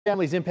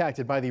Families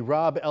impacted by the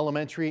Robb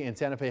Elementary and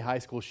Santa Fe High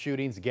School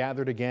shootings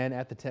gathered again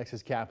at the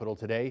Texas Capitol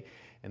today,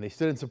 and they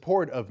stood in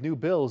support of new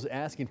bills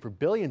asking for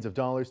billions of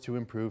dollars to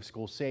improve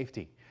school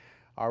safety.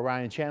 Our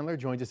Ryan Chandler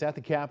joins us at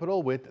the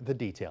Capitol with the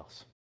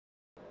details.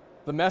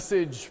 The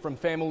message from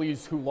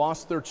families who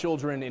lost their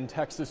children in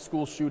Texas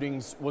school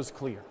shootings was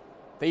clear.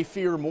 They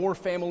fear more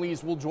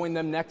families will join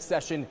them next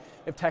session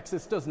if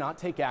Texas does not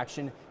take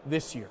action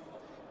this year.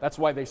 That's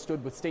why they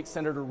stood with State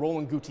Senator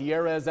Roland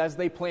Gutierrez, as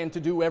they plan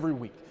to do every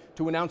week,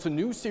 to announce a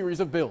new series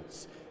of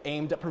bills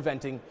aimed at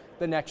preventing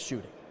the next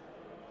shooting.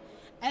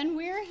 And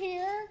we're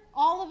here,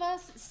 all of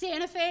us,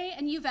 Santa Fe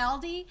and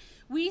Uvalde.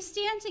 We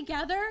stand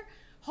together,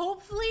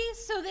 hopefully,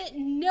 so that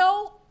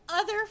no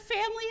other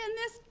family in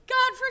this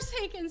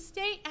godforsaken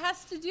state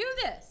has to do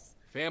this.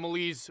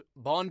 Families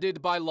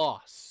bonded by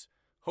loss,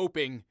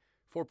 hoping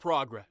for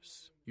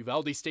progress.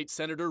 Uvalde State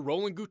Senator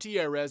Roland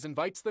Gutierrez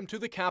invites them to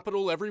the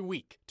Capitol every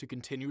week to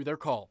continue their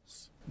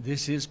calls.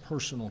 This is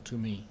personal to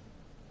me.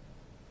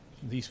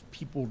 These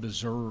people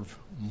deserve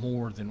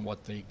more than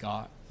what they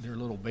got. Their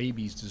little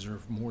babies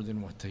deserve more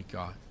than what they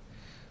got.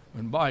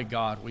 And by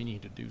God, we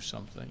need to do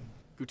something.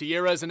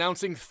 Gutierrez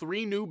announcing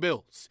 3 new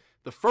bills.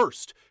 The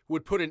first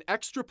would put an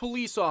extra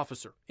police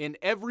officer in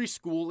every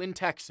school in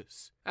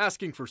Texas,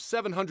 asking for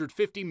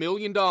 $750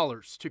 million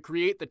to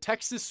create the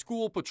Texas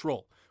School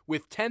Patrol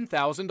with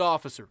 10,000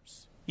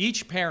 officers.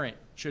 Each parent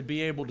should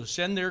be able to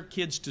send their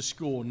kids to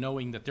school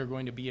knowing that they're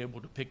going to be able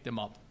to pick them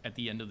up at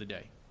the end of the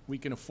day. We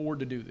can afford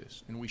to do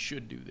this, and we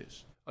should do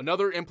this.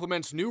 Another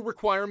implements new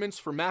requirements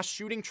for mass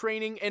shooting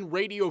training and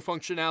radio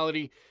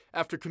functionality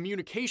after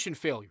communication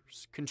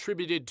failures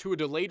contributed to a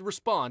delayed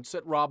response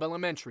at Robb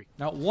Elementary.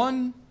 Not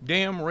one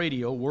damn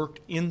radio worked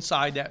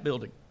inside that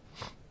building.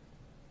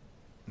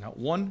 Not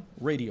one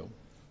radio.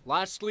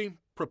 Lastly,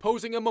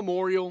 proposing a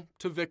memorial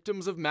to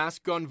victims of mass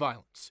gun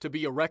violence to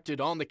be erected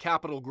on the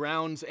Capitol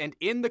grounds and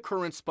in the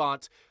current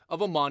spot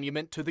of a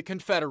monument to the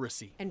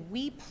Confederacy. And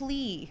we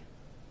plea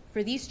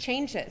for these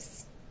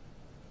changes,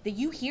 that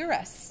you hear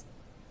us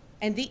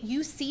and that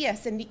you see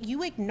us and that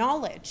you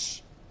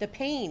acknowledge the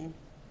pain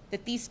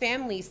that these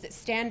families that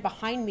stand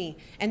behind me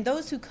and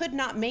those who could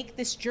not make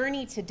this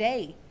journey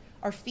today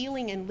are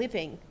feeling and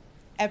living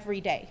every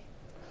day.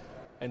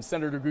 And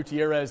Senator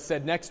Gutierrez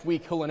said next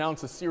week he'll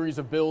announce a series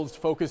of bills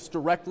focused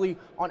directly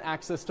on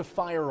access to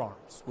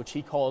firearms, which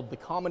he called the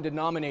common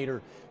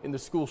denominator in the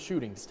school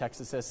shootings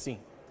Texas has seen.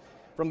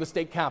 From the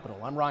state capitol,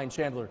 I'm Ryan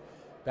Chandler.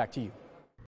 Back to you.